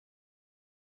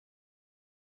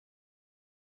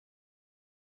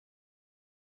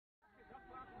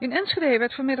In Enschede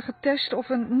werd vanmiddag getest of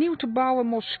een nieuw te bouwen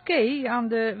moskee aan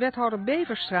de Wethouder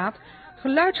Beverstraat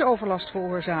geluidsoverlast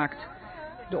veroorzaakt.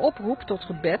 De oproep tot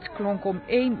gebed klonk om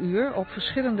 1 uur op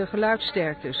verschillende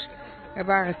geluidsterktes. Er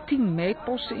waren 10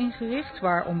 meetposten ingericht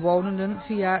waar omwonenden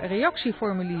via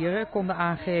reactieformulieren konden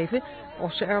aangeven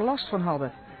of ze er last van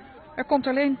hadden. Er komt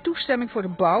alleen toestemming voor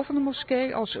de bouw van de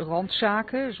moskee als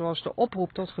randzaken, zoals de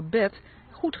oproep tot gebed,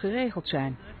 goed geregeld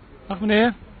zijn. Dag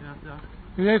meneer. Ja, dag.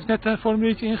 U heeft net een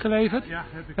formuliertje ingeleverd. Ja,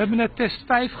 heb ik. We hebben net test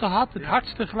 5 gehad, het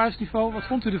hardste geluidsniveau. Wat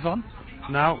vond u ervan?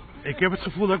 Nou, ik heb het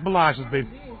gevoel dat ik belazerd ben.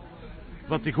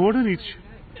 Want ik hoorde niets.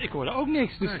 Ik hoorde ook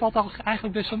niks, dus het valt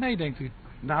eigenlijk best wel mee, denkt u?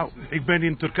 Nou, ik ben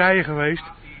in Turkije geweest.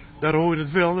 Daar hoor je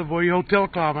het wel, dan word je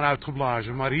hotelkamer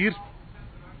uitgeblazen. Maar hier?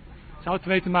 Zou het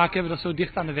ermee te maken hebben dat ze zo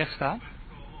dicht aan de weg staan?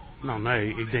 Nou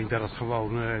nee, ik denk dat het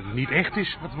gewoon niet echt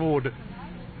is wat we hoorden.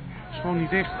 Het is gewoon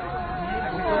niet echt.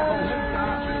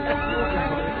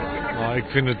 Nou, ik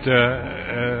vind het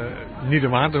niet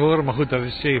om aan te horen, maar goed, dat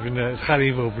is even, het gaat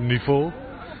even over het niveau.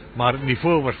 Maar het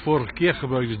niveau wat vorige keer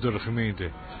gebruikt is door de gemeente,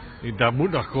 dat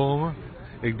moet nog komen.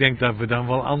 Ik denk dat we dan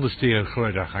wel anders tegen het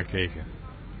geluid gaan kijken.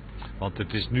 Want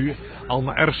het is nu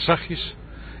allemaal erg zachtjes.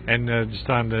 En er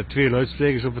staan 2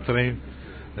 luidsprekers op het terrein.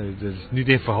 Dat is niet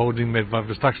in verhouding met wat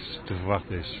er straks te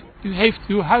verwachten is. U heeft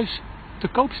uw huis te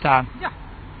koop staan. Ja,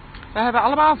 we hebben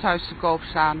allemaal het huis te koop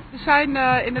staan. Er zijn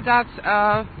inderdaad,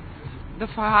 de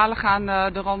verhalen gaan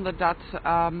de ronde dat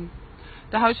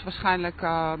de huizen waarschijnlijk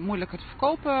moeilijker te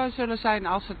verkopen zullen zijn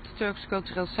als het Turks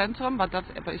Cultureel Centrum, want dat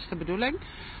is de bedoeling,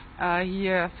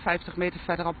 hier 50 meter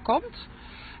verderop komt.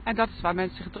 En dat is waar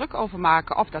mensen zich druk over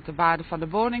maken. Of dat de waarde van de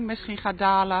woning misschien gaat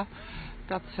dalen.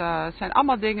 Dat zijn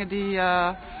allemaal dingen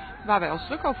waar wij ons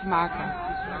druk over maken.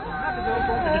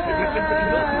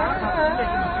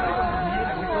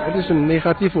 Er is een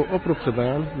negatieve oproep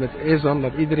gedaan. Met eerst dan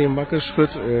dat iedereen wakker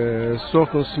schudt. 's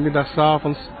ochtends, middags, 's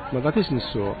avonds. Maar dat is niet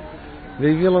zo.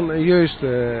 Wij willen juist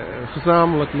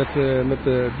gezamenlijk met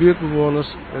de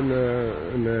buurtbewoners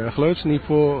een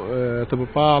geluidsniveau te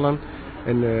bepalen.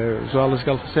 En zoals ik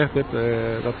al gezegd heb,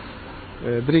 dat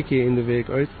 3 keer in de week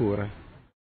uitvoeren.